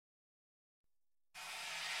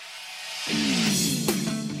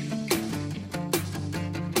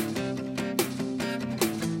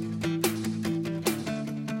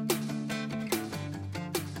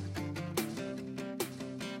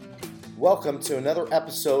Welcome to another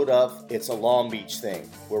episode of It's a Long Beach Thing,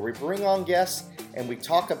 where we bring on guests and we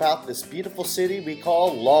talk about this beautiful city we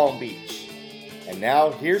call Long Beach. And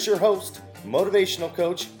now, here's your host, motivational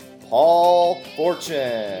coach, Paul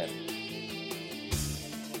Fortune.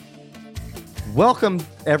 Welcome,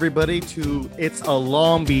 everybody, to It's a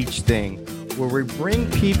Long Beach Thing, where we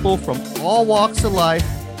bring people from all walks of life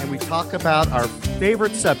and we talk about our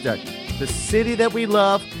favorite subject, the city that we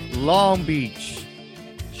love, Long Beach.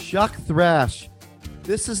 Chuck Thrash,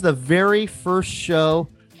 this is the very first show.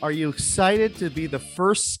 Are you excited to be the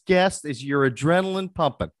first guest? Is your adrenaline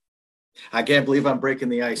pumping? I can't believe I'm breaking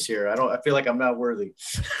the ice here. I feel like I'm not worthy.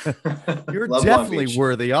 You're definitely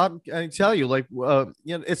worthy. I tell you,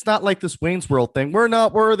 it's not like this Wayne's World thing. We're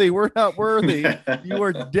not worthy. We're not worthy. You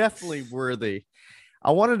are definitely worthy.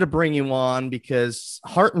 I wanted to bring you on because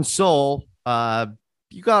heart and soul,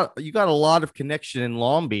 you got a lot of connection in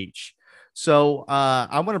Long Beach. So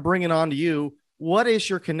I want to bring it on to you. What is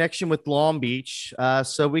your connection with Long Beach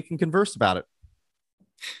so we can converse about it?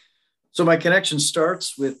 So my connection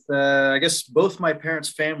starts with, I guess, both my parents'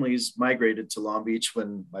 families migrated to Long Beach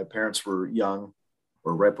when my parents were young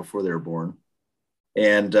or right before they were born.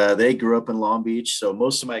 And they grew up in Long Beach. So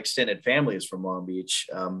most of my extended family is from Long Beach.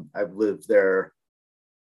 I've lived there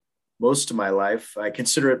most of my life. I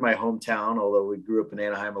consider it my hometown, although we grew up in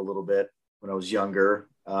Anaheim a little bit when I was younger.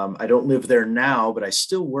 I don't live there now, but I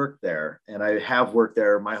still work there, and I have worked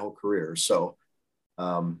there my whole career. So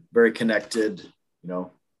very connected,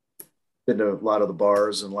 been to a lot of the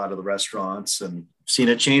bars and a lot of the restaurants and seen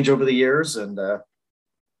it change over the years, and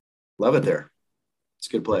love it there. It's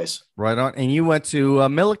a good place. Right on. And you went to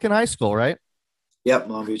Milliken High School, right? Yep.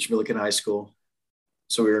 Long Beach, Milliken High School.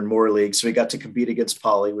 So we were in more leagues. So we got to compete against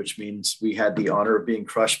Poly, which means we had the honor of being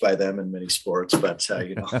crushed by them in many sports, but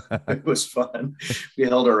it was fun. We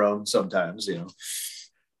held our own sometimes,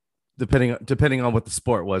 Depending on what the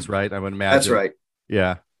sport was, right? I would imagine. That's right.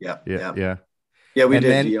 Yeah. Yeah. Yeah, we and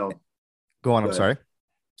did, then, go on. I'm sorry.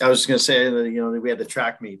 I was just going to say that, we had the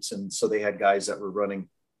track meets. And so they had guys that were running,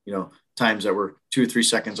 times that were 2 or 3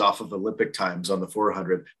 seconds off of Olympic times on the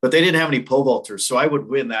 400, but they didn't have any pole vaulters. So I would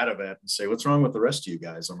win that event and say, what's wrong with the rest of you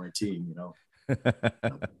guys on my team?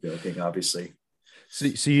 I'm joking, obviously. So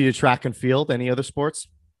you did track and field, any other sports?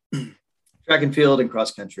 Track and field and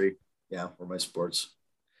cross country. Yeah. Were my sports.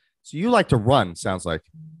 So you like to run, sounds like.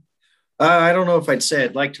 I don't know if I'd say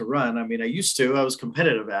I'd like to run. I mean, I used to. I was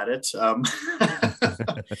competitive at it.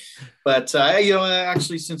 But,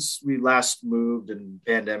 actually, since we last moved and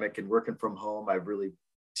pandemic and working from home, I've really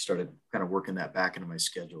started kind of working that back into my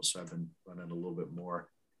schedule. So I've been running a little bit more.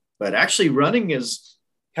 But actually, running is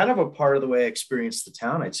kind of a part of the way I experience the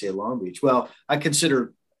town, I'd say, Long Beach. Well, I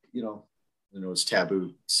consider, it's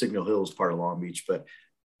taboo. Signal Hill is part of Long Beach. But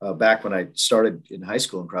back when I started in high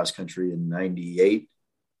school in cross country in 98,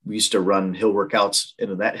 we used to run hill workouts,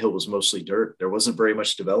 and that hill was mostly dirt. There wasn't very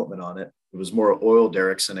much development on it. It was more oil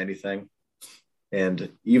derricks than anything. And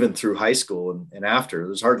even through high school and after,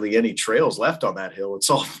 there's hardly any trails left on that hill. It's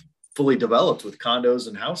all fully developed with condos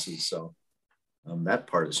and houses. So that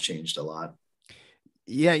part has changed a lot.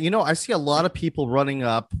 Yeah. I see a lot of people running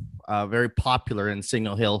up very popular in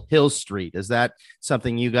Signal Hill Street. Is that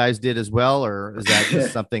something you guys did as well? Or is that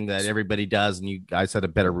just something that everybody does and you guys had a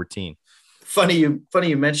better routine? Funny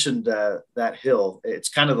you mentioned that hill. It's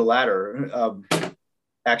kind of the latter.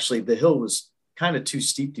 Actually, the hill was kind of too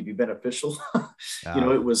steep to be beneficial.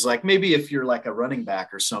 It was like maybe if you're like a running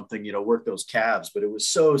back or something, work those calves, but it was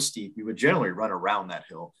so steep. You would generally run around that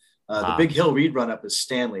hill. The big hill we'd run up is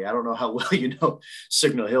Stanley. I don't know how well you know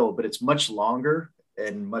Signal Hill, but it's much longer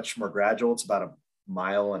and much more gradual. It's about 1.5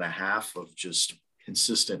 miles of just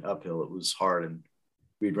consistent uphill. It was hard, and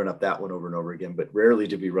we'd run up that one over and over again, but rarely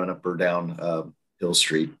did we run up or down Hill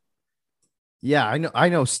Street. Yeah, I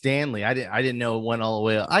know Stanley. I didn't know it went all the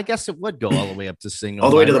way up. I guess it would go all the way up to Signal.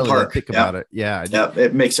 All the way to the park. Think about it. Yeah. Yeah.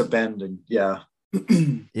 It makes a bend, and yeah.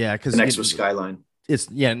 Yeah. Because next with Skyline.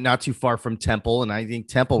 It's not too far from Temple. And I think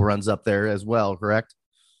Temple runs up there as well. Correct.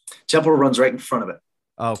 Temple runs right in front of it.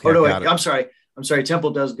 Okay. Oh, no, wait, I'm sorry.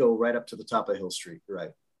 Temple does go right up to the top of Hill Street. You're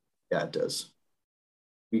right. Yeah, it does.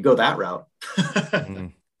 We go that route.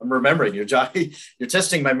 I'm remembering you, Johnny. You're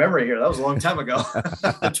testing my memory here. That was a long time ago,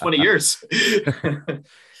 20 years.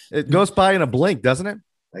 It goes by in a blink, doesn't it?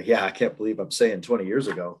 Yeah, I can't believe I'm saying 20 years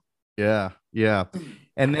ago. Yeah.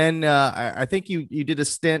 And then I think you did a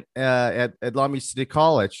stint at Long Beach City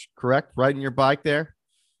College, correct? Riding your bike there?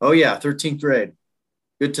 Oh, yeah, 13th grade.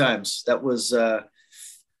 Good times. That was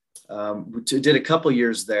did a couple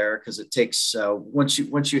years there because it takes once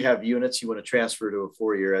you have units, you want to transfer to a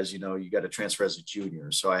 4-year. As you know, you got to transfer as a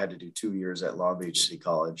junior. So I had to do 2 years at Long Beach City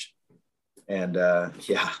College. And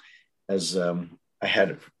yeah, as I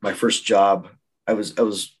had my first job, I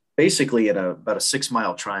was basically in about a 6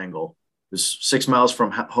 mile triangle. It was 6 miles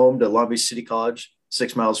from home to Long Beach City College,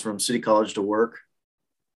 6 miles from City College to work,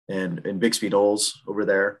 and in Bixby Knolls over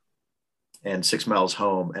there, and 6 miles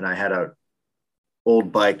home. And I had a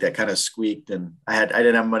old bike that kind of squeaked, and I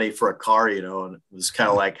didn't have money for a car, and it was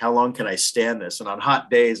kind of like, how long can I stand this? And on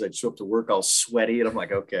hot days I'd show up to work all sweaty, and I'm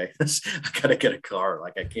like, okay, I gotta get a car.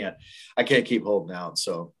 Like I can't keep holding out.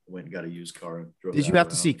 So I went and got a used car and drove. Did you have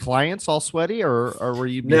to see clients all sweaty, or were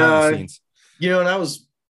you behind the scenes? And I was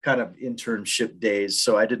kind of internship days,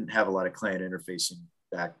 so I didn't have a lot of client interfacing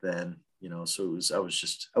back then, so I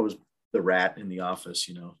was the rat in the office,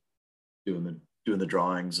 doing the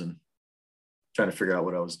drawings and trying to figure out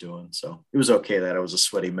what I was doing. So it was okay that I was a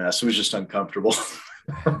sweaty mess. It was just uncomfortable.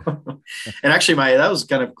 And actually that was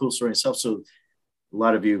kind of a cool story in itself. So a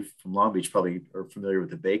lot of you from Long Beach probably are familiar with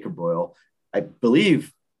the Bacon Broil. I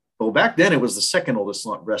believe, well, back then it was the second oldest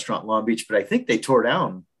restaurant in Long Beach, but I think they tore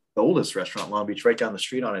down the oldest restaurant in Long Beach right down the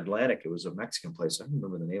street on Atlantic. It was a Mexican place. I don't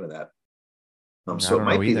remember the name of that. So it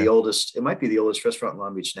might be the oldest. It might be the oldest restaurant in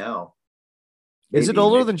Long Beach now. Is it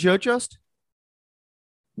older than JoJo's?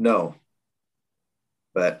 No.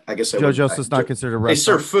 But I guess JoJo's is not considered a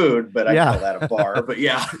restaurant. They serve food, but I call that a bar. But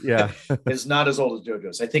yeah, it's not as old as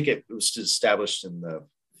JoJo's. I think it was established in the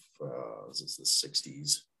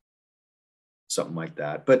 60s, something like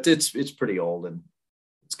that. But it's pretty old, and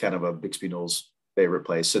it's kind of a Bixby Knolls favorite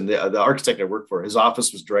place. And the architect I worked for, his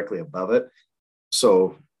office was directly above it,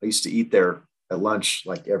 so I used to eat there at lunch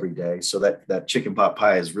like every day. So that chicken pot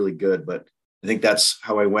pie is really good. But I think that's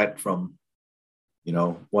how I went from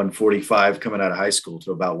 145 coming out of high school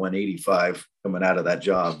to about 185 coming out of that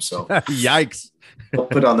job. So yikes. I'll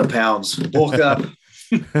put on the pounds, bulk up.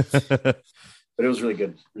 But it was really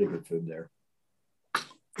good food there.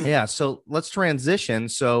 Yeah. So let's transition.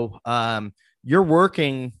 So you're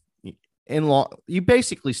working you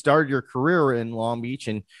basically started your career in Long Beach,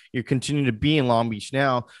 and you continue to be in Long Beach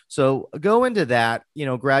now. So go into that,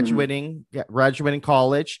 graduating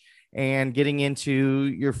college and getting into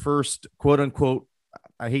your first quote unquote,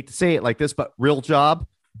 I hate to say it like this, but real job.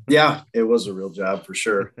 Yeah, it was a real job for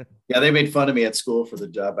sure. Yeah, they made fun of me at school for the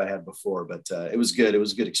job I had before, but it was good. It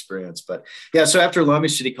was a good experience. But yeah, so after Long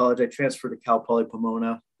Beach City College, I transferred to Cal Poly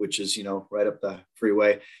Pomona, which is, right up the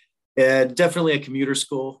freeway. And definitely a commuter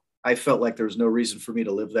school. I felt like there was no reason for me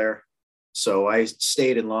to live there. So I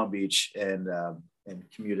stayed in Long Beach and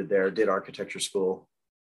commuted there, did architecture school.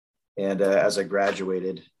 And as I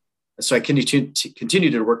graduated, so I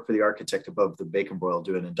continued to work for the architect above the Bacon Broil,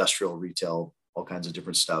 doing industrial retail, all kinds of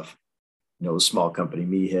different stuff. It was a small company,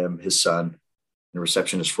 me, him, his son, and a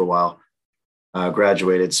receptionist for a while.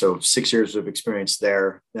 Graduated, so 6 years of experience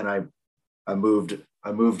there. Then I moved,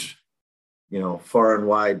 far and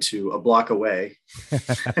wide to a block away,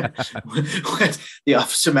 the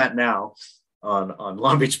office I'm at now on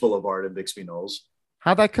Long Beach Boulevard in Bixby Knolls.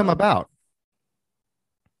 How'd that come about?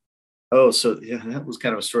 Oh, so yeah, that was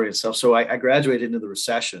kind of a story itself. So I graduated into the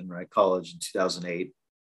recession, right? College in 2008.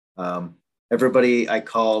 Everybody I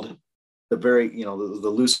called, the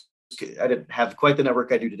loose, I didn't have quite the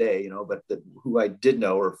network I do today, but who I did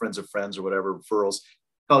know, or friends of friends or whatever, referrals,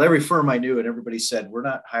 called every firm I knew, and everybody said, we're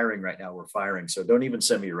not hiring right now, we're firing. So don't even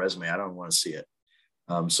send me your resume. I don't want to see it.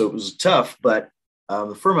 So it was tough, but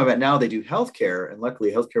the firm I'm at now, they do healthcare, and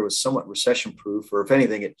luckily healthcare was somewhat recession proof, or if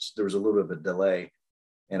anything, there was a little bit of a delay.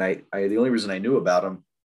 And I the only reason I knew about them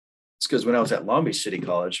is because when I was at Long Beach City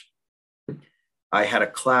College, I had a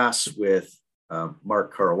class with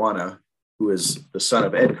Mark Caruana, who is the son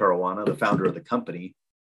of Ed Caruana, the founder of the company.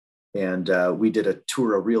 And we did a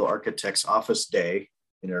tour of Real Architects office day,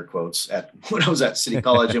 in air quotes, when I was at City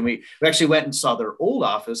College. And we actually went and saw their old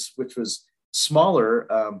office, which was smaller,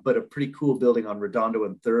 but a pretty cool building on Redondo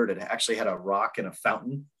and Third. It actually had a rock and a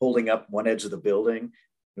fountain holding up one edge of the building.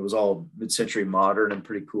 It was all mid-century modern and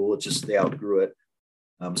pretty cool. It just, they outgrew it.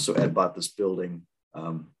 So Ed bought this building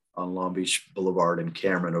on Long Beach Boulevard in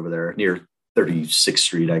Cameron over there near 36th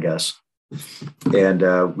Street, I guess.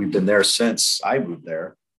 And we've been there since I moved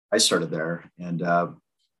there. I started there, and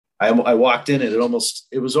I walked in, and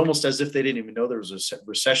it was almost as if they didn't even know there was a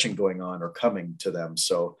recession going on or coming to them.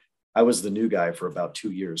 So I was the new guy for about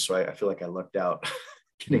 2 years. So I feel like I lucked out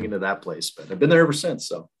getting into that place, but I've been there ever since.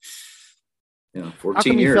 So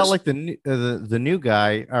 14 years. You felt like the new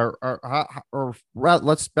guy, or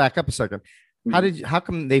let's back up a second. How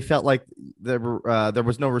come they felt like there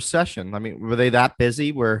was no recession? I mean, were they that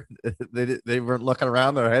busy where they weren't looking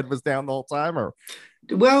around, their head was down the whole time, or?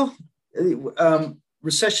 Well,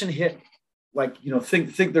 recession hit like,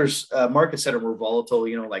 think there's markets that are more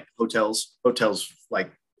volatile, like hotels,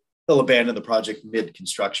 like they'll abandon the project mid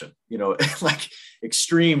construction, like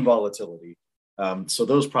extreme volatility. So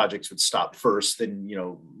those projects would stop first, then,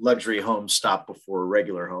 luxury homes stop before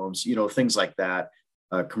regular homes, things like that.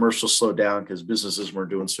 Commercials slowed down because businesses weren't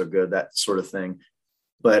doing so good, that sort of thing.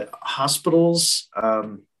 But hospitals,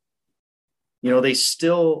 they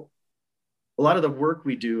still, a lot of the work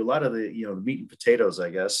we do, a lot of the, meat and potatoes, I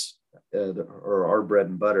guess, or our bread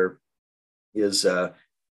and butter is,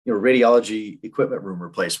 radiology equipment room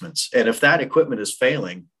replacements. And if that equipment is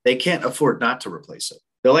failing, they can't afford not to replace it.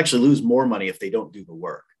 They'll actually lose more money if they don't do the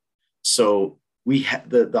work. So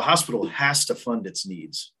the hospital has to fund its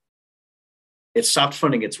needs. It stopped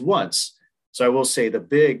funding its wants. So I will say the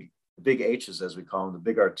big H's, as we call them,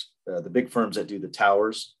 the big firms that do the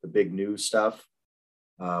towers, the big new stuff,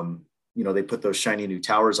 they put those shiny new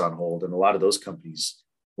towers on hold, and a lot of those companies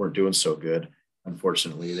weren't doing so good.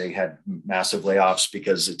 Unfortunately, they had massive layoffs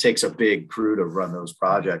because it takes a big crew to run those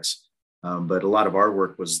projects. But a lot of our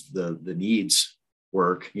work was the needs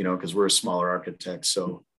work, because we're a smaller architect.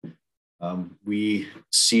 So we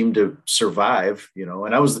seem to survive, and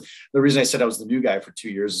the reason I said I was the new guy for 2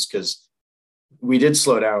 years is because we did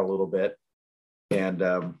slow down a little bit, and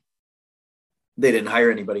they didn't hire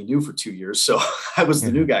anybody new for 2 years. So I was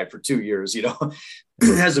the new guy for 2 years,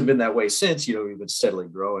 It hasn't been that way since, we've been steadily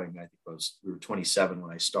growing. I think we were 27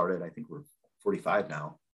 when I started. I think we're 45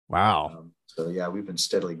 now. Wow. So yeah, we've been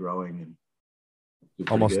steadily growing and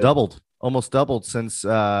almost doubled since,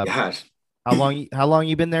 God. How long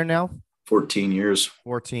you been there now? 14 years.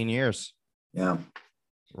 14 years. Yeah.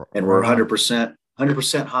 And we're 100%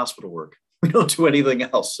 hospital work. We don't do anything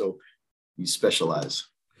else. So we specialize.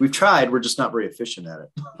 We've tried. We're just not very efficient at it.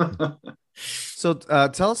 So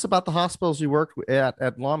tell us about the hospitals you worked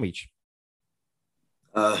at Long Beach.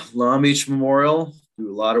 Long Beach Memorial, do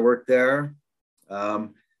a lot of work there.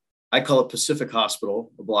 I call it Pacific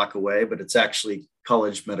Hospital, a block away, but it's actually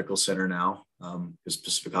College Medical Center now, because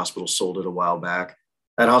Pacific Hospital sold it a while back.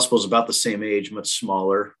 That hospital is about the same age, much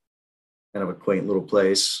smaller, kind of a quaint little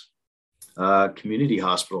place. Community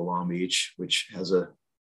Hospital Long Beach, which has a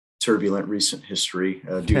turbulent recent history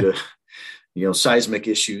due to seismic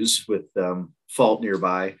issues with fault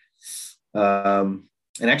nearby. And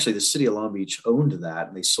actually the city of Long Beach owned that,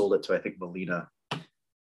 and they sold it to, I think, Molina.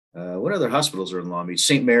 What other hospitals are in Long Beach?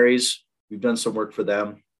 St. Mary's, we've done some work for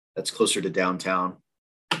them. That's closer to downtown.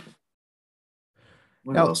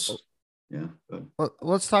 What else? Yeah. Well,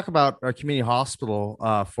 let's talk about our community hospital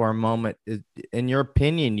for a moment. In your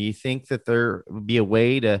opinion, do you think that there would be a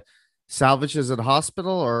way to salvage as a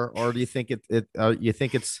hospital, or do you think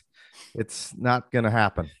it's not going to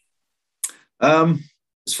happen?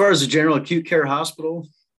 As far as a general acute care hospital,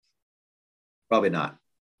 probably not.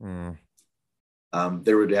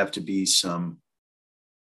 There would have to be some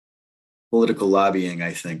political lobbying,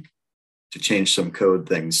 I think, to change some code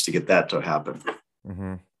things to get that to happen.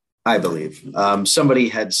 Mm-hmm. I believe somebody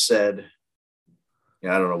had said,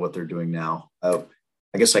 I don't know what they're doing now. I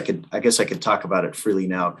guess I could talk about it freely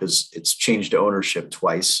now because it's changed ownership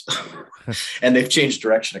twice, and they've changed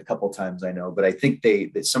direction a couple times. I know, but I think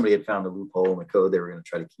that somebody had found a loophole in the code. They were going to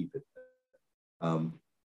try to keep it.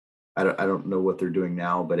 I don't know what they're doing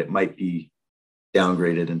now, but it might be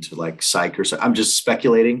downgraded into like psych or something. I'm just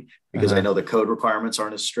speculating because I know the code requirements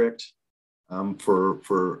aren't as strict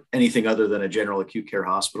for anything other than a general acute care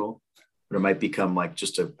hospital, but it might become like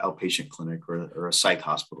just an outpatient clinic or a psych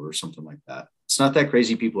hospital or something like that. It's not that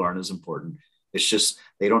crazy. People aren't as important. It's just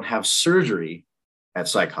they don't have surgery at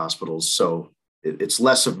psych hospitals. So it's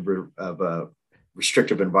less of a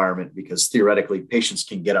restrictive environment because theoretically patients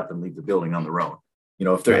can get up and leave the building on their own.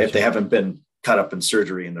 If they haven't been cut up in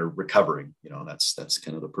surgery and they're recovering, that's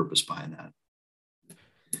kind of the purpose behind that.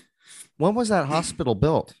 When was that hospital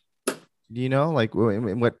built? Do you know, like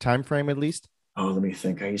in what time frame at least? Oh, let me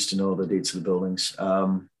think. I used to know the dates of the buildings. I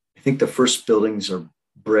think the first buildings are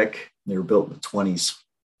brick. They were built in the 20s.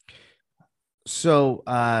 So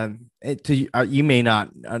you may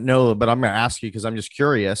not know, but I'm going to ask you because I'm just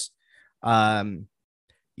curious. What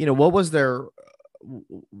was their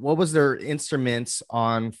instruments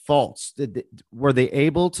on faults? Were they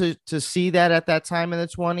able to see that at that time in the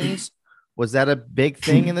 20s? Was that a big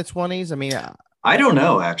thing in the 20s? I mean, I don't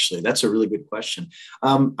know, actually. That's a really good question.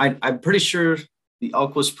 I'm pretty sure the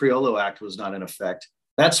Alquist-Priolo Act was not in effect.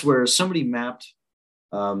 That's where somebody mapped,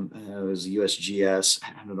 it was the USGS.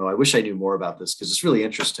 I don't know. I wish I knew more about this because it's really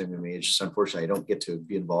interesting to me. It's just unfortunately, I don't get to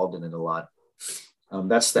be involved in it a lot.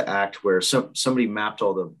 That's the act where somebody mapped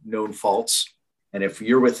all the known faults. And if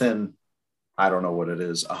you're within, I don't know what it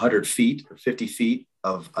is, 100 feet or 50 feet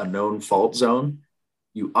of a known fault zone,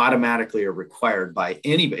 you automatically are required by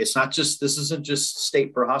anybody. It's not just, this isn't just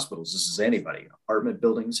state for hospitals. This is anybody, apartment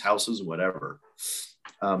buildings, houses, whatever.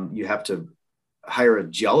 You have to hire a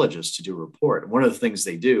geologist to do a report. One of the things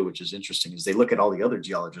they do, which is interesting, is they look at all the other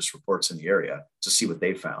geologist reports in the area to see what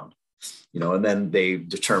they found, and then they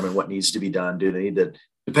determine what needs to be done. Do they need to,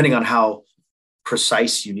 depending on how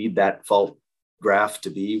precise you need that fault graph to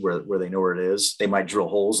be, where they know where it is, they might drill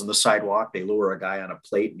holes in the sidewalk. They lower a guy on a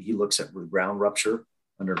plate and he looks at the ground rupture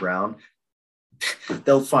underground.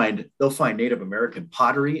 They'll find Native American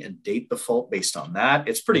pottery and date the fault based on that.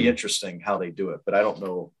 It's pretty interesting how they do it, but I don't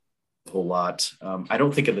know a whole lot. I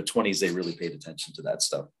don't think in the 1920s they really paid attention to that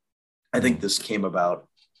stuff. I think this came about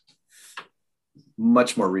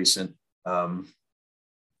much more recent.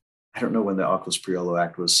 I don't know when the Aquas Priolo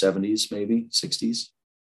Act was, 70s, maybe 60s,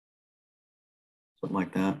 something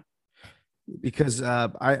like that. Because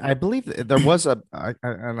I believe there was I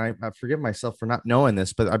forgive myself for not knowing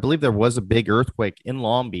this, but I believe there was a big earthquake in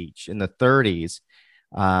Long Beach in the 30s.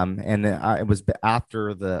 And it was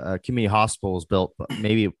after the community hospital was built, but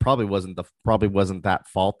maybe it probably wasn't that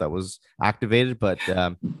fault that was activated, but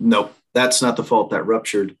nope, that's not the fault that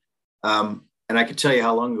ruptured. And I can tell you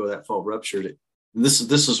how long ago that fault ruptured. This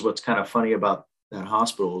is what's kind of funny about that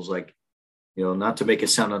hospital is, like, not to make it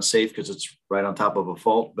sound unsafe because it's right on top of a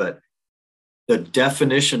fault, but the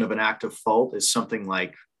definition of an active fault is something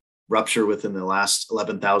like rupture within the last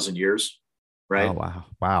 11,000 years. Right. Oh,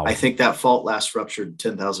 wow. I think that fault last ruptured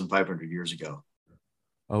 10,500 years ago.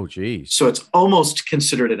 Oh, geez. So it's almost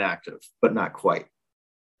considered inactive, but not quite.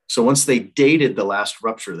 So once they dated the last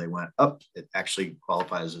rupture, they went up. It actually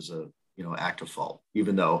qualifies as a, active fault,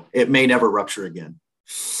 even though it may never rupture again.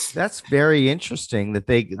 That's very interesting that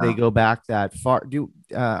they go back that far.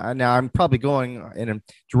 Now I'm probably going in a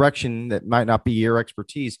direction that might not be your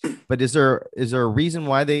expertise, but is there a reason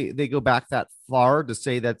why they go back that far to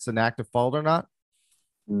say that's an active fault or not?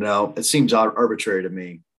 No, it seems arbitrary to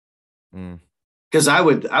me. Because I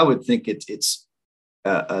would think it's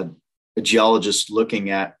a geologist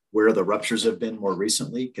looking at where the ruptures have been more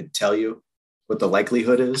recently could tell you what the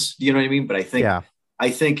likelihood is. Do you know what I mean? But I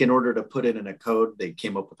think in order to put it in a code, they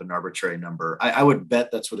came up with an arbitrary number. I would bet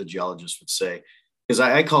that's what a geologist would say, because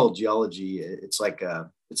I call geology, it's like a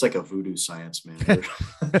voodoo science, man.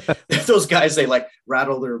 Those guys, they like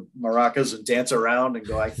rattle their maracas and dance around and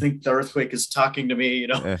go, I think the earthquake is talking to me.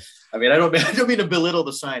 I mean, I don't mean to belittle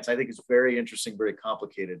the science. I think it's very interesting, very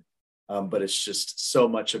complicated, but it's just so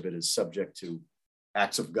much of it is subject to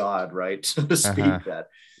acts of God, right? So to speak, that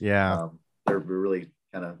they're really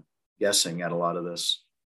kind of guessing at a lot of this.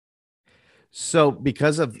 So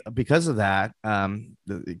because of that,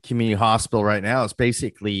 the community hospital right now is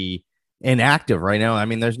basically inactive right now. I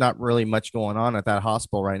mean, there's not really much going on at that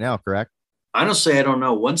hospital right now, correct? Honestly, I don't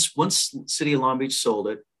know. Once City of Long Beach sold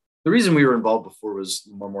it, the reason we were involved before was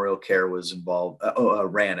Memorial Care was involved,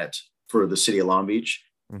 ran it for the City of Long Beach.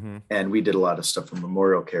 And we did a lot of stuff for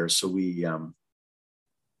Memorial Care. So we,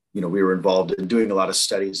 we were involved in doing a lot of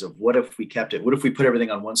studies of what if we kept it? What if we put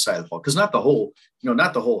everything on one side of the fault? Because not the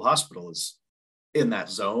whole hospital is in that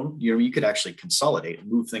zone. You could actually consolidate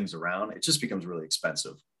and move things around. It just becomes really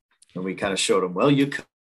expensive. And we kind of showed them, well, you could,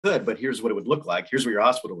 but here's what it would look like. Here's what your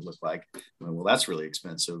hospital would look like. Well, that's really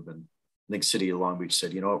expensive. And I think City of Long Beach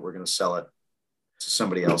said, you know what, we're going to sell it to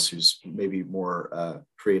somebody else who's maybe more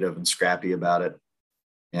creative and scrappy about it.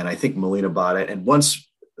 And I think Molina bought it. And once,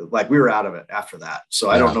 we were out of it after that. So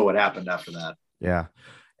I don't know what happened after that. Yeah.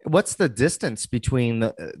 What's the distance between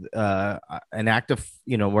an active,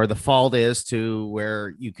 where the fault is to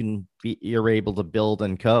where you're able to build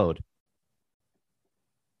and code?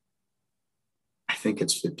 I think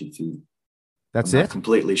it's 50 feet. That's I'm it? not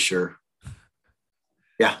completely sure.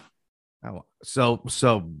 Yeah. Oh, so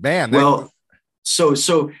man.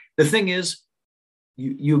 So the thing is,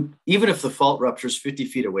 you even if the fault ruptures 50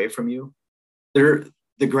 feet away from you,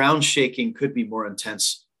 the ground shaking could be more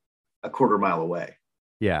intense a quarter mile away.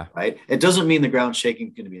 Yeah. Right. It doesn't mean the ground shaking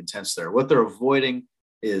is going to be intense there. What they're avoiding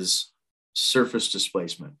is surface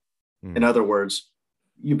displacement. In other words,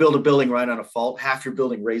 you build a building right on a fault, half your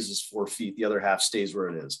building raises 4 feet, the other half stays where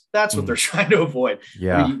it is. That's what they're trying to avoid.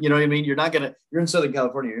 Yeah. I mean, you know what I mean? You're in Southern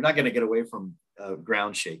California, you're not going to get away from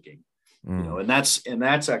ground shaking, and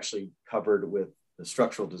that's actually covered with the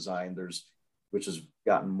structural design. Which has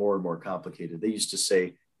gotten more and more complicated. They used to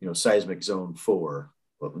say, seismic zone 4.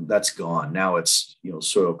 Well, that's gone. Now it's,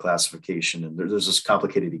 soil classification. And there's this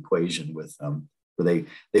complicated equation with where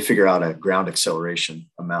they figure out a ground acceleration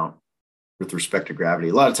amount with respect to gravity.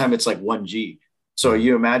 A lot of time it's like 1G. So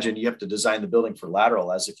you imagine you have to design the building for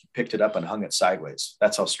lateral as if you picked it up and hung it sideways.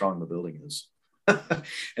 That's how strong the building is.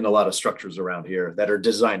 and a lot of structures around here that are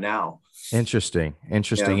designed now. Interesting.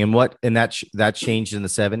 Yeah. And that changed in the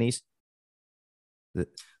 70s.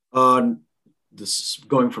 This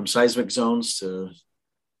going from seismic zones to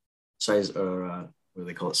what do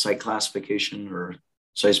they call it? Site classification or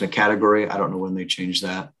seismic category. I don't know when they changed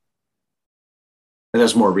that. And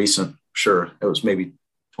that's more recent. Sure. It was maybe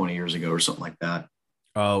 20 years ago or something like that.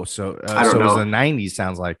 Oh, so I don't know. It was the 90s,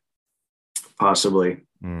 sounds like. Possibly.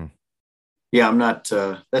 Mm. Yeah, I'm not,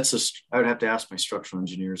 I would have to ask my structural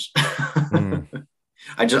engineers. I'm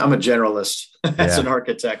a generalist as an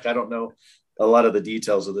architect. I don't know a lot of the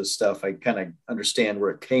details of this stuff. I kind of understand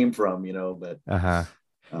where it came from, but,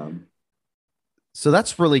 so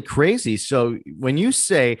that's really crazy. So when you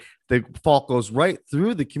say the fault goes right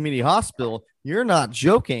through the community hospital, you're not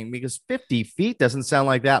joking, because 50 feet doesn't sound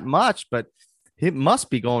like that much, but it must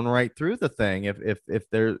be going right through the thing if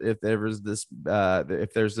there's this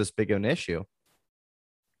big of an issue.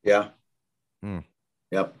 Yeah.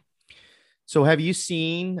 Yep. So have you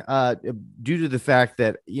seen, due to the fact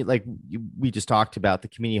that we just talked about, the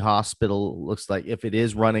community hospital looks like if it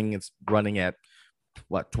is running, it's running at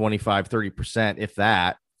what, 25-30%, if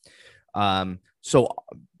that. So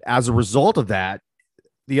as a result of that,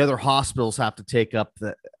 the other hospitals have to take up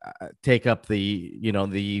the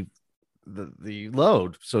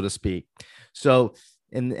load, so to speak. So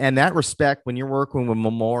in that respect, when you're working with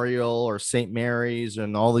Memorial or St. Mary's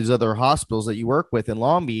and all these other hospitals that you work with in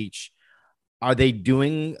Long Beach, are they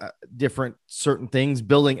doing different certain things,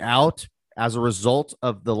 building out as a result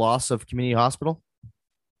of the loss of community hospital?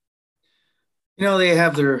 They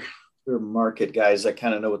have their market guys that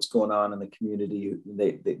kind of know what's going on in the community.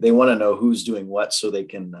 They want to know who's doing what so they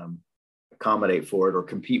can accommodate for it or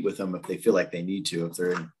compete with them if they feel like they need to, if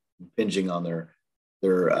they're impinging on their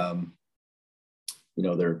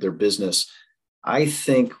business. I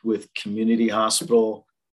think with community hospital,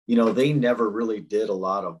 they never really did a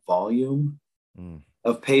lot of volume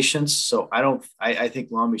of patients. So I think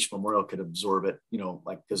Long Beach Memorial could absorb it,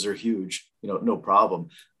 because they're huge, no problem.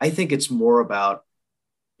 I think it's more about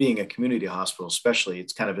being a community hospital, especially,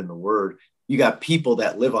 it's kind of in the word. You got people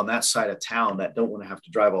that live on that side of town that don't want to have to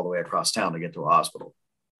drive all the way across town to get to a hospital.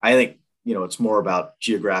 I think, it's more about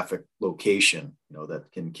geographic location, that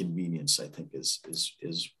convenience, I think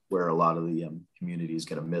is where a lot of the community is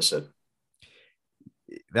going to miss it.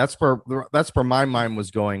 That's where my mind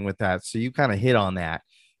was going with that. So you kind of hit on that.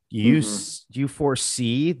 Do you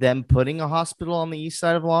foresee them putting a hospital on the east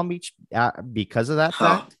side of Long Beach because of that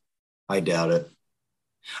fact? I doubt it.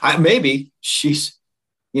 Maybe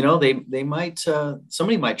they might,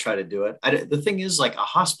 somebody might try to do it. The thing is, like, a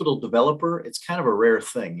hospital developer, it's kind of a rare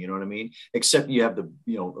thing. You know what I mean? Except you have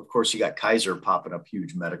of course you got Kaiser popping up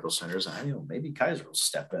huge medical centers. Maybe Kaiser will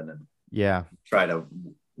step in and try to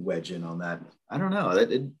wedge in on that. I don't know.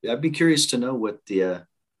 I'd be curious to know what the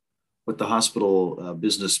hospital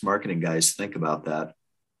business marketing guys think about that.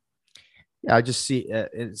 Yeah, I just seeing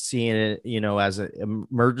it, as an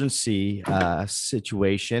emergency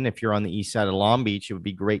situation. If you're on the east side of Long Beach, it would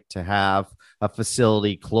be great to have a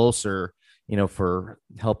facility closer, for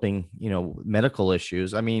helping, medical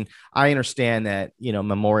issues. I mean, I understand that,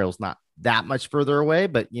 Memorial's not that much further away,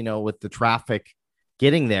 but, with the traffic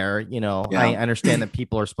getting there, I understand that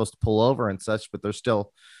people are supposed to pull over and such, but there's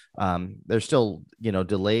still,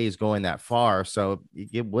 delays going that far. So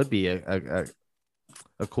it would be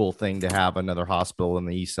a cool thing to have another hospital on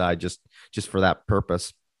the east side just for that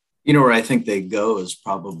purpose. Where I think they go is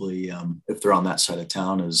probably, if they're on that side of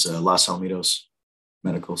town, is Los Alamitos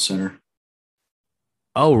Medical Center.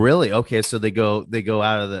 Oh, really? Okay, so they go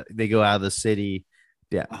out of the city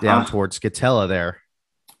down towards Scatella there.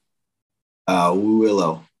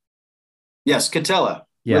 Willow. Yes, Scatella.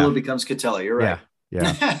 Yeah. Willow becomes Scatella. You're right.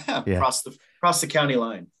 Yeah. Across the county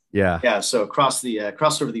line. Yeah. So cross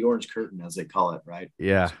over the orange curtain, as they call it, right?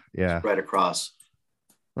 Yeah. It's right across.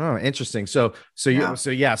 Oh, interesting. So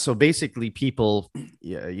basically people,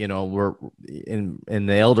 were in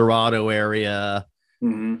the El Dorado area,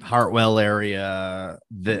 Hartwell area,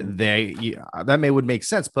 that would make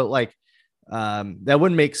sense. But that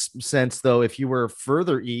wouldn't make sense though if you were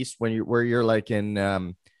further east where you're like in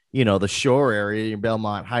the shore area,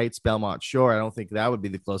 Belmont Heights, Belmont Shore. I don't think that would be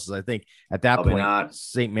the closest. I think at that probably point, not.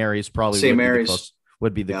 St. Mary's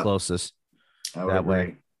would be the closest. I would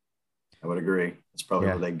agree. That's probably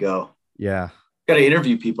where they go. Yeah. Got to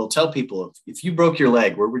interview people. Tell people if you broke your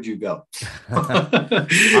leg, where would you go? You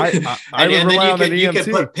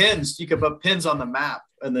could put pins. You could put pins on the map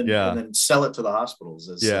and then sell it to the hospitals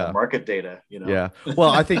as market data. Yeah. Well,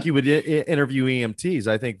 I think you would interview EMTs.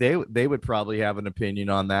 I think they would probably have an opinion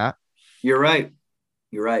on that. You're right.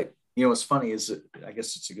 what's funny is that, I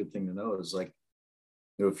guess it's a good thing to know is like,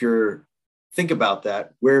 if think about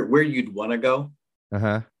that, where you'd want to go.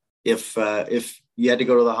 Uh-huh. If you had to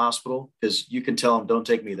go to the hospital, because you can tell them, don't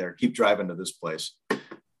take me there. Keep driving to this place,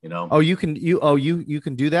 Oh, you can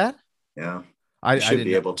do that? Yeah. I should didn't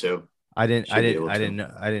be able to. I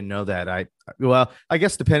didn't know that. Well, I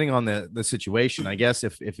guess depending on the situation, I guess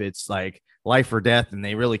if it's like life or death and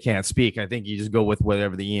they really can't speak, I think you just go with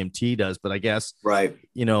whatever the EMT does. But I guess, right.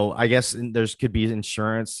 I guess there's could be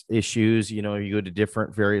insurance issues. You go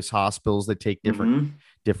to various hospitals that take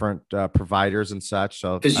different providers and such.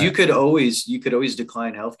 So because you could always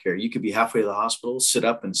decline healthcare. You could be halfway to the hospital, sit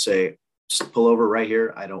up and say, just pull over right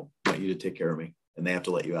here. I don't want you to take care of me. And they have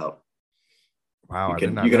to let you out. Wow. You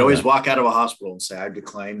can always walk out of a hospital and say, I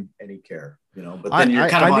decline any care, but then you're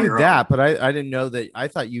kind of on your own. But I didn't know that. I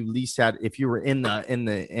thought you at least had, if you were in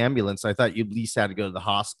the ambulance, I thought you at least had to go to the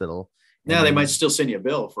hospital. Yeah. They might still send you a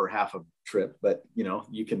bill for half a trip, but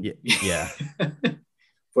you can, yeah.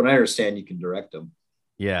 What I understand, you can direct them.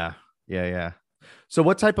 Yeah. So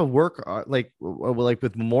what type of work, like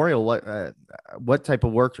with Memorial, what type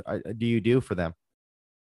of work do you do for them?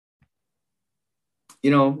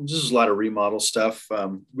 This is a lot of remodel stuff.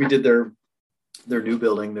 We did their new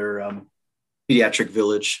building, their pediatric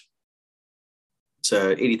village. It's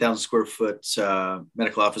a 80,000 square foot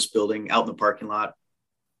medical office building out in the parking lot.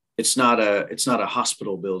 It's not a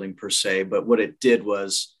hospital building per se, but what it did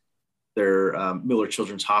was their Miller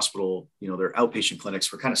Children's Hospital, their outpatient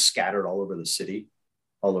clinics were kind of scattered all over the city,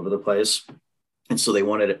 all over the place. And so they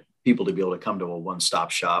wanted people to be able to come to a one-stop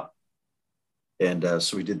shop. And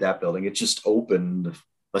so we did that building. It just opened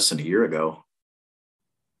less than a year ago.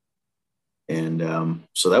 And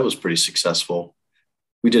so that was pretty successful.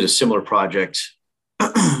 We did a similar project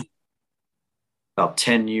about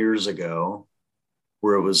 10 years ago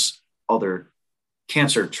where it was all their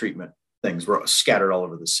cancer treatment things were scattered all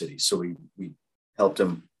over the city. So we helped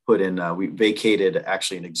them put in, we vacated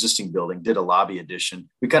actually an existing building, did a lobby addition.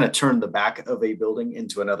 We kind of turned the back of a building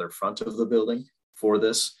into another front of the building for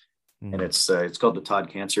this. And it's called the Todd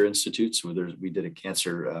Cancer Institute. So we did a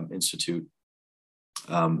cancer institute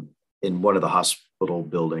in one of the hospital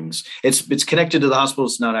buildings. It's connected to the hospital.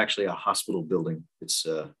 It's not actually a hospital building. It's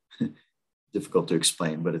difficult to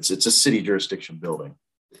explain, but it's a city jurisdiction building.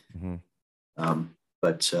 Mm-hmm.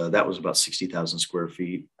 But that was about 60,000 square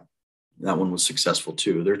feet. That one was successful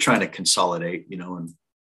too. They're trying to consolidate, and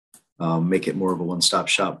make it more of a one-stop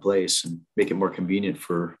shop place and make it more convenient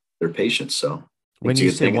for their patients. So. When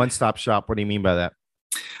you say one-stop shop, what do you mean by that?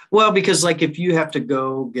 Well, because like if you have to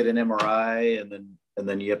go get an MRI and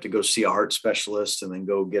then you have to go see a heart specialist and then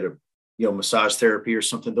go get a massage therapy or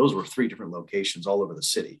something, those were 3 different locations all over the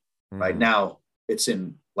city. Mm-hmm. Right now, it's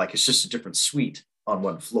just a different suite on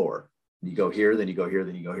one floor. You go here, then you go here,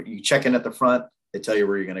 then you go here. You check in at the front, they tell you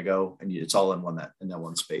where you're going to go, and it's all in that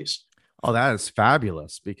one space. Oh, that is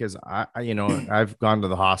fabulous because I've gone to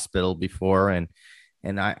the hospital before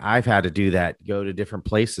and I've had to do that, go to different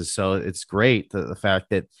places. So it's great the fact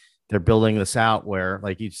that they're building this out where,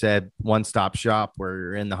 like you said, one-stop shop where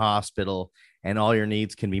you're in the hospital and all your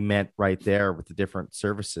needs can be met right there with the different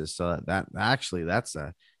services. So that's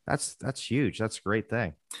huge. That's a great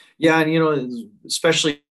thing. Yeah. And,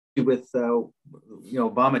 especially with,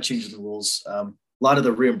 Obama changing the rules, a lot of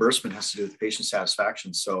the reimbursement has to do with patient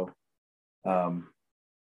satisfaction. So,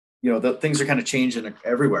 the things are kind of changing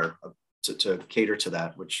everywhere. To cater to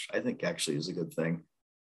that, which I think actually is a good thing.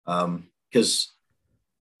 Because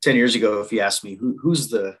 10 years ago, if you asked me who's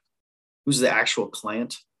the actual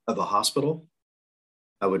client of a hospital,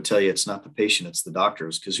 I would tell you it's not the patient, it's the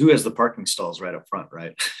doctors. Because who has the parking stalls right up front,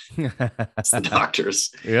 right? It's the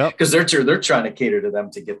doctors. Yeah. Because they're trying to cater to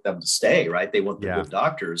them to get them to stay, right? They want the good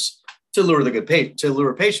doctors to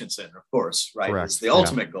lure patients in, of course, right? Correct. It's the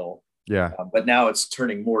ultimate goal. Yeah. But now it's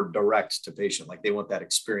turning more direct to patient, like they want that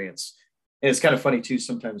experience. And it's kind of funny too,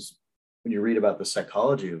 sometimes when you read about the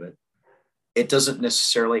psychology of it, it doesn't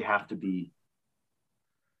necessarily have to be,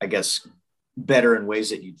 I guess, better in ways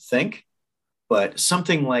that you'd think, but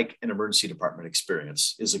something like an emergency department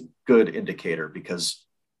experience is a good indicator because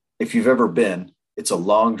if you've ever been, it's a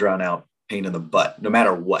long drawn out pain in the butt, no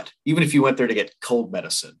matter what, even if you went there to get cold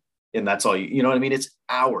medicine and that's all you know what I mean? It's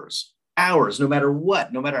hours, no matter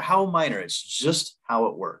what, no matter how minor, it's just how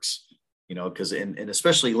it works. Because and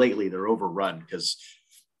especially lately they're overrun because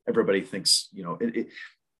everybody thinks,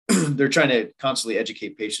 they're trying to constantly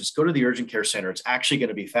educate patients, go to the urgent care center. It's actually going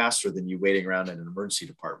to be faster than you waiting around in an emergency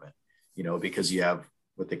department, because you have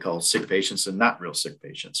what they call sick patients and not real sick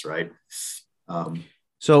patients. Right.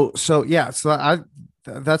 So yeah,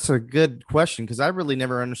 that's a good question because I really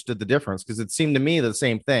never understood the difference because it seemed to me the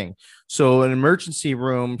same thing. So an emergency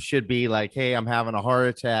room should be like, hey, I'm having a heart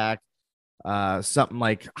attack, something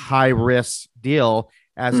like high risk deal,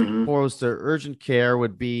 as Mm-hmm. opposed to urgent care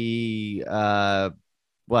would be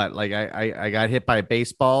what, like I got hit by a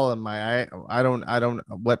baseball and my eye. I don't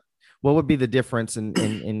what would be the difference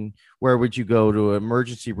in where would you go to an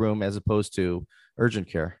emergency room as opposed to urgent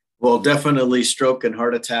care? Well, definitely stroke and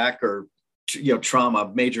heart attack, or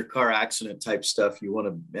trauma, major car accident type stuff. You want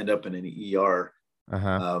to end up in an ER.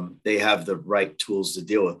 Uh-huh. They have the right tools to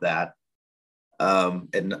deal with that.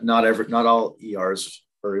 And not all ERs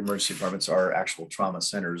or emergency departments are actual trauma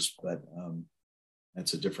centers, but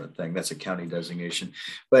that's a different thing. That's a county designation.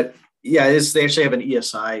 But yeah, they actually have an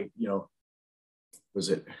ESI. Was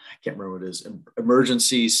it? I can't remember what it is.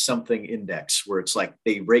 Emergency something index, where it's like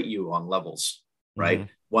they rate you on levels, Mm-hmm. right?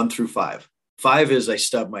 1 through 5. 5 is I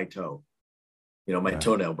stubbed my toe. My Right.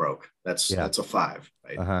 toenail broke. Yeah. That's a 5,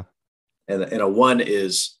 right? Uh-huh. And a 1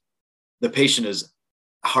 is the patient is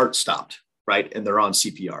heart stopped, right? And they're on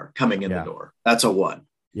CPR coming in the Yeah. door. That's a 1.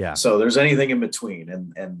 Yeah. So there's anything in between.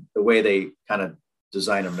 And the way they kind of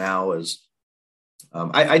design them now is,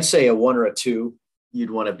 I'd say a 1 or a 2,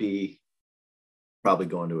 you'd want to be probably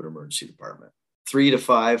going to an emergency department. 3 to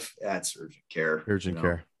 5, that's urgent care. Urgent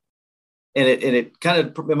care. And it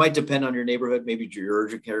might depend on your neighborhood. Maybe your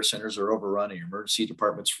urgent care centers are overrun and your emergency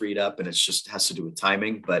department's freed up, and it's just has to do with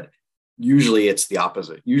timing. But usually it's the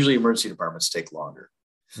opposite. Usually emergency departments take longer.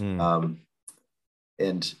 Mm.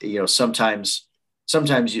 And sometimes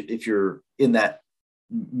if you're in that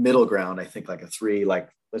middle ground, I think like a 3, like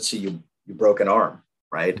let's say you broke an arm,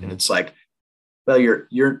 right? Mm-hmm. And it's like, well,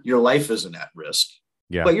 your life isn't at risk,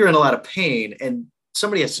 Yeah. but you're in a lot of pain, and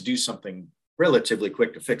somebody has to do something relatively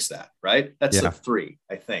quick to fix that, right? That's Yeah. a 3,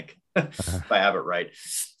 I think, if I have it right.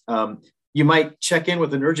 You might check in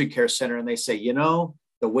with an urgent care center and they say, the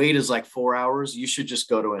wait is like 4 hours. You should just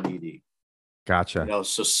go to an ED. Gotcha.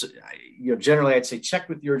 So generally I'd say check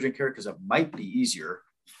with the urgent care because it might be easier,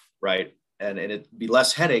 right? And it'd be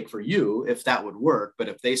less headache for you if that would work. But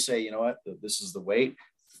if they say, you know what, this is the wait,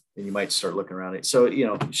 then you might start looking around it. So,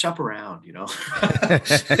 shop around,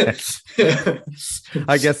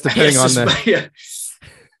 I guess depending on the, yeah.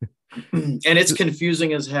 And it's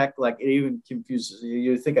confusing as heck. Like it even confuses you.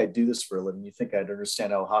 You think I do this for a living. You think I'd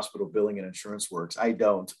understand how hospital billing and insurance works. I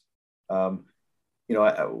don't. We're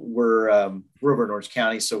over in Orange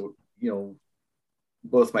County. So,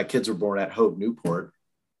 both my kids were born at Hoag Newport.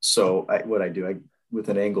 So what I do, with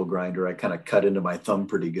an angle grinder, I kind of cut into my thumb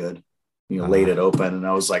pretty good, laid it open. And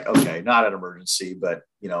I was like, okay, not an emergency, but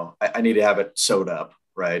I need to have it sewed up.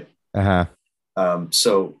 Right.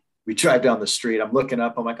 So we drive down the street. I'm looking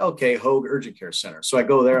up. I'm like, okay, Hoag Urgent Care Center. So I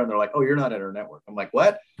go there and they're like, oh, you're not in our network. I'm like,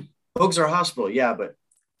 what? Hoag's our hospital. Yeah,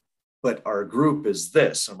 but our group is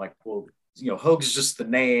this. I'm like, well, Hoag's just the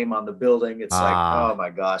name on the building. It's like, oh my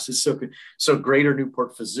gosh, it's so good. So Greater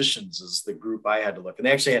Newport Physicians is the group I had to look. And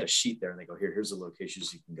they actually had a sheet there and they go, here's the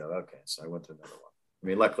locations you can go. Okay. So I went to another one. I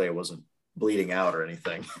mean, luckily I wasn't bleeding out or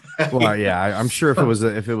anything. Well, yeah, I'm sure if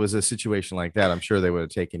it was a situation like that, I'm sure they would have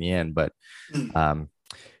taken you in. But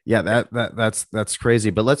yeah, that's crazy.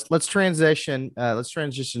 But let's transition a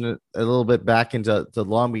little bit back into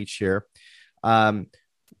Long Beach here.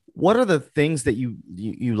 What are the things that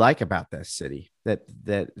you like about this city that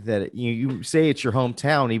you say it's your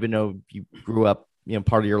hometown, even though you grew up,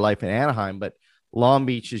 part of your life in Anaheim, but Long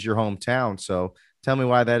Beach is your hometown. So tell me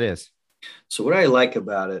why that is. So what I like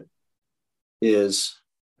about it is,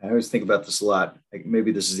 I always think about this a lot. Like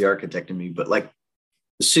maybe this is the architect in me, but like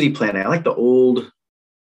the city planning, I like the older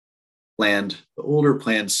planned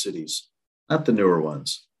cities, not the newer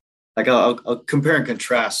ones. Like I'll compare and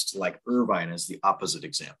contrast like Irvine as the opposite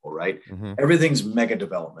example, right? Mm-hmm. Everything's mega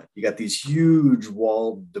development. You got these huge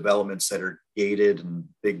wall developments that are gated and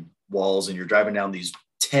big walls, and you're driving down these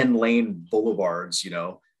 10-lane boulevards,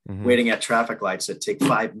 Mm-hmm. waiting at traffic lights that take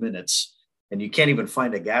 5 minutes, and you can't even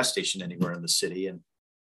find a gas station anywhere in the city. And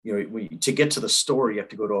to get to the store, you have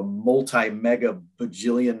to go to a multi-mega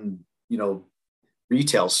bajillion,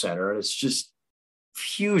 retail center. It's just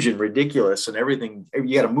huge and ridiculous, and everything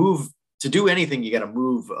you got to move to do anything. You got to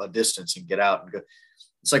move a distance and get out and go.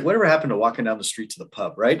 It's like whatever happened to walking down the street to the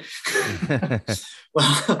pub, right?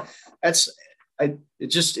 Well,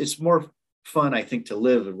 it's more fun, I think, to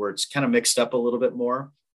live where it's kind of mixed up a little bit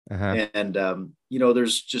more. Uh-huh. And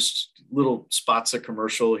there's just little spots of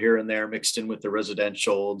commercial here and there mixed in with the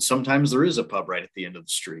residential, and sometimes there is a pub right at the end of the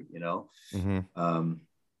street, Mm-hmm.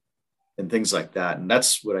 And things like that. And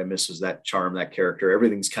that's what I miss, is that charm, that character.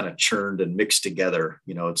 Everything's kind of churned and mixed together.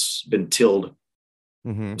 It's been tilled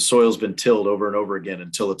Mm-hmm. The soil's been tilled over and over again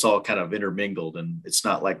until it's all kind of intermingled, and it's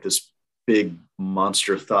not like this big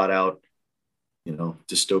monster thought out,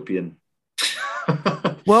 dystopian.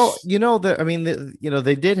 Well,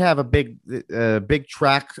 they did have a big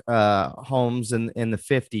track homes in the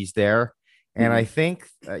 50s there. And I think,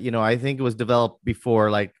 I think it was developed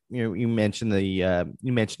before, like, you mentioned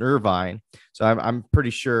you mentioned Irvine. So I'm pretty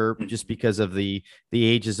sure just because of the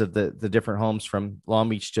ages of the different homes from Long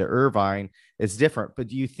Beach to Irvine, it's different. But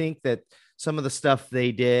do you think that some of the stuff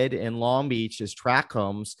they did in Long Beach as track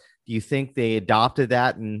homes, do you think they adopted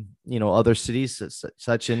that in, other cities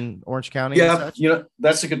such in Orange County? Yeah,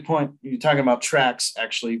 that's a good point. You're talking about tracks,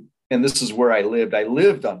 actually. And this is where I lived. I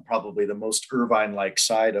lived on probably the most Irvine-like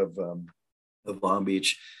side of Long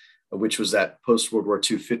Beach, which was that post-World War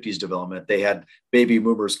II 50s development. They had baby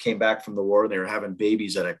boomers came back from the war, and they were having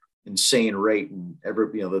babies at an insane rate. And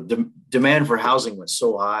the demand for housing was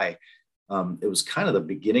so high. It was kind of the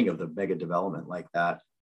beginning of the mega development like that,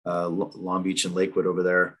 Long Beach and Lakewood over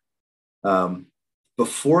there.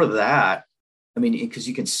 Before that, because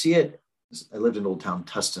you can see it. I lived in Old Town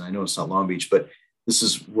Tustin. I know it's not Long Beach, but this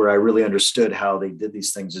is where I really understood how they did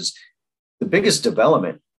these things. Is the biggest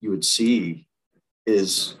development you would see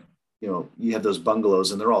is, you have those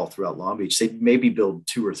bungalows, and they're all throughout Long Beach. They maybe build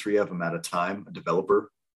 2 or 3 of them at a time, a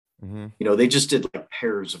developer. Mm-hmm. They just did like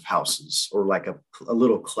pairs of houses or like a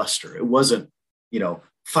little cluster. It wasn't,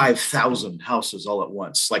 5,000 houses all at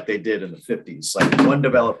once like they did in the 50s. Like one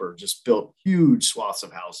developer just built huge swaths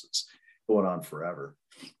of houses going on forever.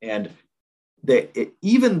 And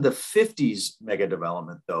even the 50s mega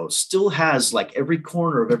development, though, still has like every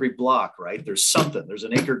corner of every block, right? There's something. There's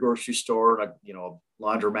an Anchor grocery store, and a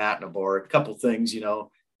laundromat and a bar, a couple things,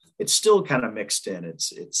 It's still kind of mixed in.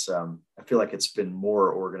 It's I feel like it's been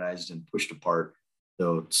more organized and pushed apart,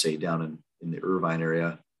 though, say down in the Irvine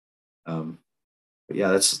area. But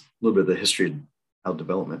yeah, that's a little bit of the history of how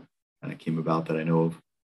development kind of came about that I know of.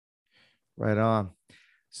 Right on.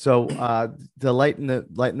 So to lighten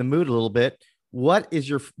the mood a little bit, what is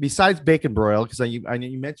your, besides Bacon Broil, because I know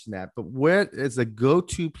you mentioned that, but where is the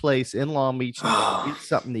go-to place in Long Beach to get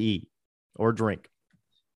something to eat or drink?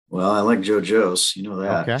 Well, I like JoJo's. You know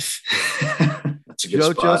that. Okay. That's a good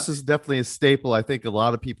spot. JoJo's is definitely a staple. I think a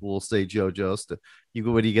lot of people will say JoJo's.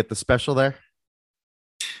 What do you get the special there?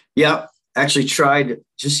 Yeah, actually tried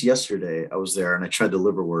just yesterday. I was there and I tried the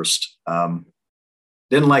liverwurst.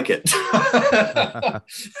 Didn't like it.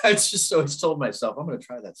 It's just always told myself I'm going to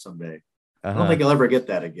try that someday. I don't think I'll ever get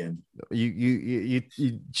that again. You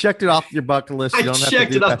checked it off your bucket list. You don't have to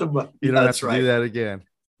do that. You don't have to do that again.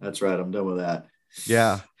 That's right. I'm done with that.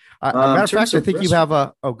 Yeah. Matter of fact, I think you have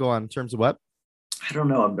go on in terms of what? I don't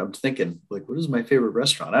know. I'm thinking, like, what is my favorite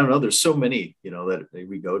restaurant? I don't know. There's so many, that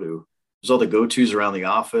we go to. There's all the go-tos around the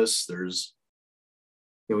office. There's,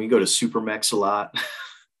 we go to Supermex a lot. I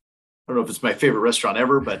don't know if it's my favorite restaurant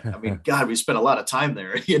ever, but God, we spent a lot of time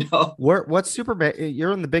there, What Supermex?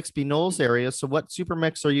 You're in the Bixby Knolls area. So what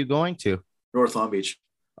Supermex are you going to? North Long Beach.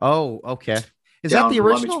 Oh, okay. Is that the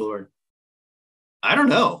original? Long Beach I don't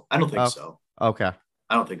know. I don't think so. Okay.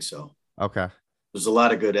 I don't think so. Okay. There's a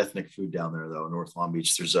lot of good ethnic food down there, though, in North Long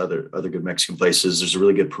Beach. There's other good Mexican places. There's a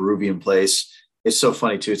really good Peruvian place. It's so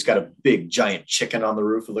funny, too. It's got a big, giant chicken on the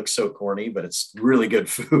roof. It looks so corny, but it's really good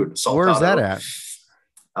food. Where's that at?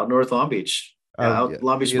 Out North Long Beach. Out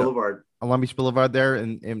Long Beach Boulevard. On Long Beach Boulevard there,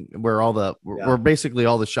 and where where basically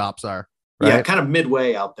all the shops are. Right? Yeah, kind of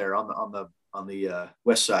midway out there on the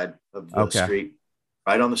west side of the street.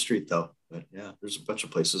 Right on the street, though. But yeah, there's a bunch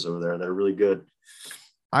of places over there that are really good.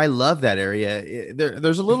 I love that area.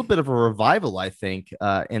 There's a little bit of a revival, I think,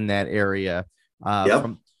 in that area.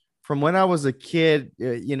 From when I was a kid,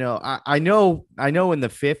 I know in the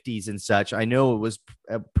 50s and such, I know it was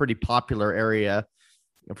a pretty popular area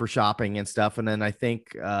for shopping and stuff. And then I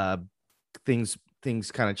think things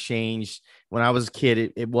kind of changed. When I was a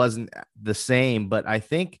kid, it wasn't the same. But I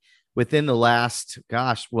think within the last,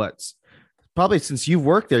 probably since you've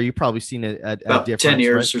worked there, you've probably seen a difference. 10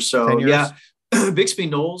 years, right? Or so. 10 years? Yeah. Bixby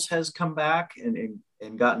Knolls has come back and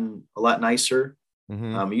gotten a lot nicer.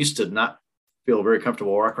 Mm-hmm. I used to not feel very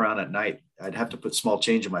comfortable walking around at night. I'd have to put small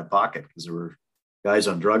change in my pocket because there were guys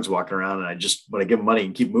on drugs walking around, and I just want to give them money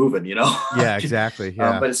and keep moving, Yeah, exactly.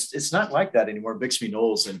 Yeah. But it's not like that anymore. Bixby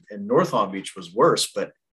Knolls and North Long Beach was worse,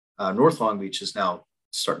 but North Long Beach is now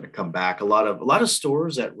starting to come back. A lot of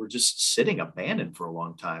stores that were just sitting abandoned for a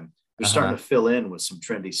long time, they're starting to fill in with some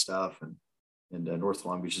trendy stuff, and North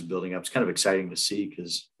Long Beach is building up. It's kind of exciting to see because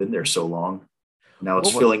it's been there so long. Now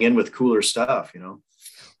it's filling in with cooler stuff,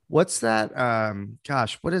 What's that?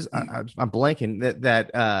 What is I'm blanking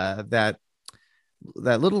that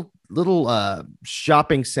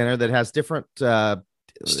shopping center that has different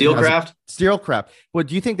Steelcraft. Well,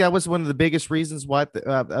 do you think that was one of the biggest reasons why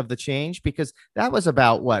of the change? Because that was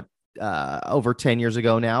about what over 10 years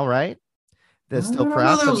ago now, right? The Steelcraft. I don't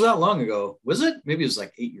know that was that long ago. Was it? Maybe it was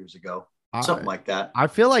like 8 years ago. Something like that. I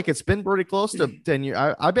feel like it's been pretty close to 10 years.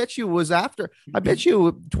 I bet you it was after. I bet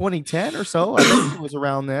you 2010 or so. I bet it was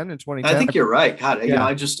around then in 2010. I think you're right. God, you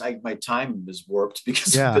know, my time is warped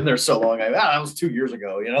because I've been there so long. That was 2 years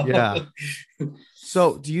ago, you know? Yeah.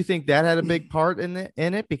 So do you think that had a big part in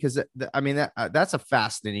it? Because I mean, that's a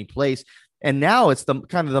fascinating place. And now it's the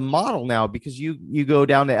kind of the model now, because you go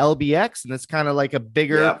down to LBX and it's kind of like a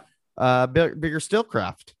bigger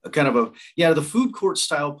Steelcraft. Kind of the food court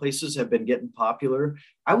style places have been getting popular.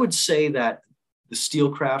 I would say that the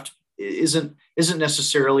Steelcraft isn't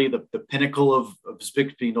necessarily the pinnacle of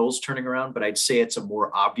Bixby Knowles turning around, but I'd say it's a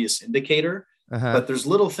more obvious indicator. But there's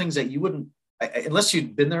little things that you wouldn't, unless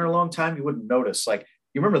you'd been there a long time, you wouldn't notice. Like,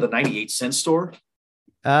 you remember the 98-cent store?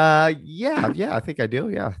 Yeah, I think I do.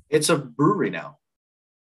 Yeah. It's a brewery now.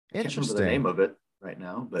 Interesting. I can't remember the name of it right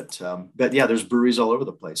now, but yeah, there's breweries all over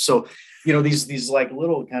the place. So, you know, these like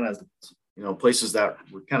little kind of, you know, places that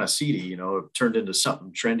were kind of seedy, you know, have turned into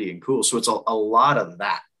something trendy and cool. So it's a lot of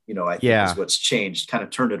that, you know, I think is what's changed, kind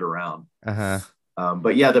of turned it around. But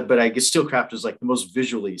I guess Steelcraft is like the most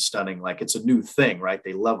visually stunning. Like, it's a new thing, right?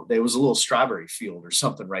 There was a little strawberry field or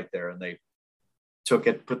something right there, and they took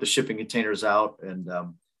it, put the shipping containers out, and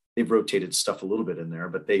they've rotated stuff a little bit in there,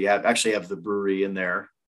 but they actually have the brewery in there,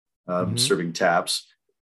 serving taps,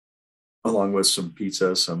 along with some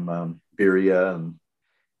pizza, some birria,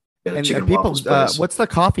 and chicken people. What's the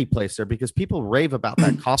coffee place there? Because people rave about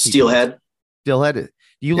that coffee. Steelhead.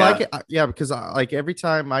 Do you like it? Yeah, because like every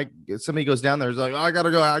time somebody goes down there, it's like, oh, I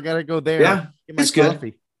gotta go there. Yeah, it's good.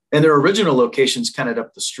 Coffee. And their original location's kind of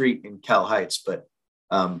up the street in Cal Heights, but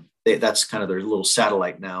that's kind of their little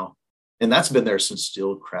satellite now, and that's been there since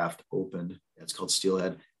Steelcraft opened. It's called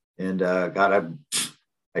Steelhead, and God,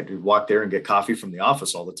 I walk there and get coffee from the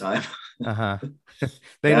office all the time.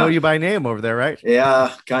 They know you by name over there, right?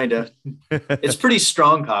 Yeah, kind of. It's pretty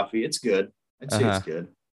strong coffee. It's good. I'd say it's good.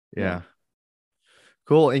 Yeah.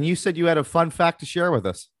 Cool. And you said you had a fun fact to share with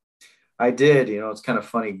us. I did. You know, it's kind of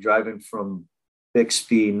funny driving from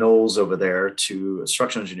Bixby Knowles over there to a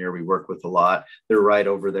structural engineer we work with a lot. They're right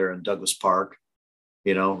over there in Douglas Park,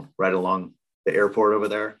 you know, right along the airport over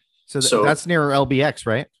there. So that's near LBX,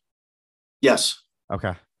 right? Yes.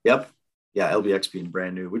 Okay. Yep. Yeah. LBX being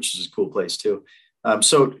brand new, which is a cool place too.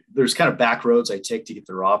 So there's kind of back roads I take to get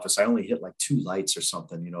to their office. I only hit like 2 lights or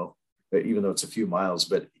something, you know, even though it's a few miles,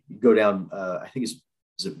 but you go down, I think is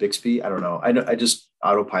it Bixby? I don't know. I just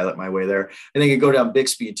autopilot my way there. I think I go down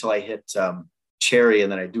Bixby until I hit Cherry,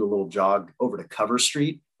 and then I do a little jog over to Cover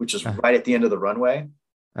Street, which is right at the end of the runway.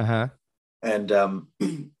 And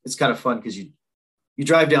it's kind of fun because you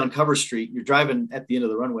drive down Cover Street, you're driving at the end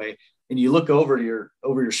of the runway, and you look over your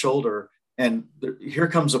shoulder, and here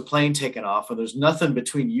comes a plane taking off, and there's nothing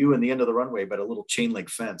between you and the end of the runway but a little chain link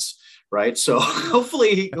fence, right? So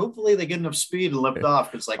hopefully they get enough speed and lift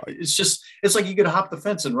off. It's like you could hop the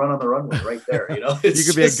fence and run on the runway right there. You know, you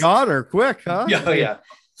could be a goner quick, huh? Yeah.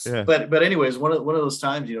 But anyways, one of those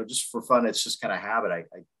times, you know, just for fun, it's just kind of habit. I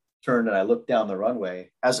turned and I looked down the runway.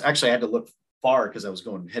 I had to look far because I was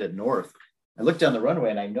headed north. I looked down the runway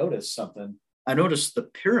and I noticed something. I noticed the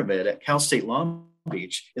pyramid at Cal State Long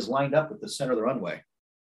Beach is lined up with the center of the runway.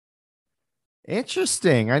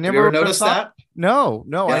 Interesting. I never Have you ever noticed that? No.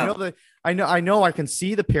 Yeah. I know I can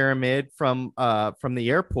see the pyramid from the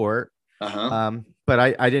airport. But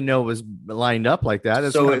I didn't know it was lined up like that.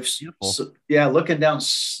 It's looking down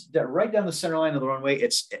right down the center line of the runway,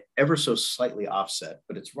 it's ever so slightly offset,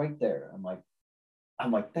 but it's right there. I'm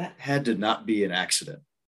like, that had to not be an accident,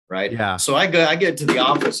 right? Yeah. So I get to the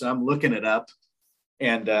office and I'm looking it up,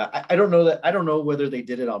 and I don't know whether they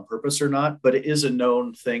did it on purpose or not, but it is a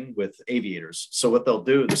known thing with aviators. So what they'll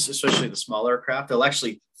do, especially the small aircraft, they'll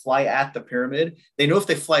actually fly at the pyramid. They know if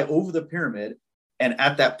they fly over the pyramid and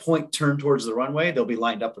at that point turn towards the runway, they'll be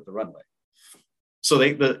lined up with the runway. So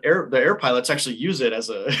the air pilots actually use it as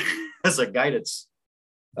a guidance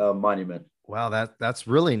monument. Wow, that's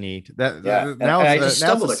really neat. Now it's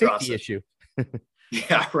a safety issue.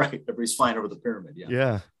 Yeah, right. Everybody's flying over the pyramid.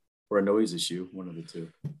 Yeah. Or a noise issue, one of the two.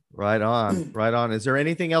 Right on. Is there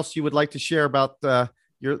anything else you would like to share about the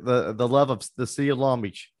love of the city of Long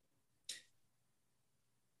Beach?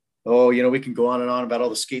 Oh, you know, we can go on and on about all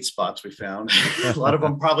the skate spots we found. A lot of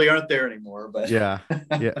them probably aren't there anymore, but yeah.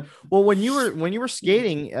 Well, when you were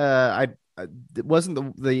skating, it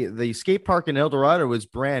wasn't the skate park in El Dorado was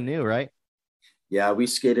brand new, right? Yeah, we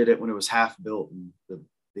skated it when it was half built, and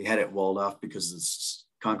they had it walled off because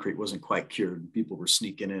the concrete wasn't quite cured. And people were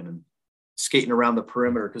sneaking in and skating around the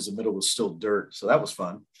perimeter because the middle was still dirt. So that was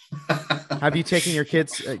fun. Have you taken your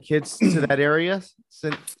kids to that area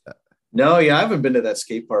since? No, yeah, I haven't been to that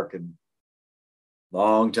skate park in a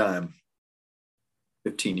long time.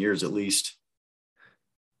 15 years at least.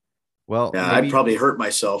 Well, yeah, I'd probably hurt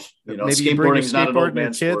myself. Skateboarding's not an old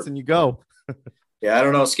man sport. And you go. Yeah, I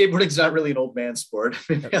don't know. Skateboarding's not really an old man sport.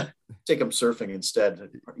 Take them surfing instead.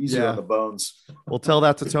 Easier on the bones. We'll tell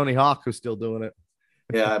that to Tony Hawk, who's still doing it.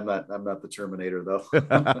 Yeah, I'm not the Terminator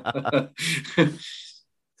though.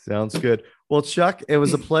 Sounds good. Well, Chuck, it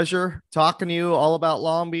was a pleasure talking to you all about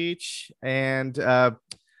Long Beach, and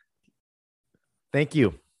thank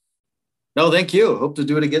you. No, thank you. Hope to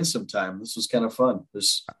do it again sometime. This was kind of fun.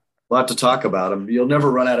 There's a lot to talk about. You'll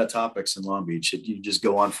never run out of topics in Long Beach. You just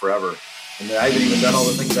go on forever. And I haven't even done all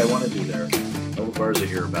the things I want to do there. All the bars I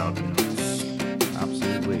hear about.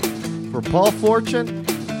 Absolutely. For Paul Fortune,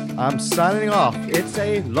 I'm signing off. It's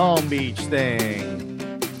a Long Beach thing.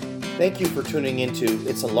 Thank you for tuning into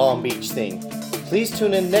It's a Long Beach Thing. Please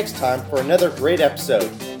tune in next time for another great episode.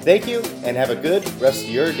 Thank you, and have a good rest of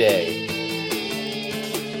your day.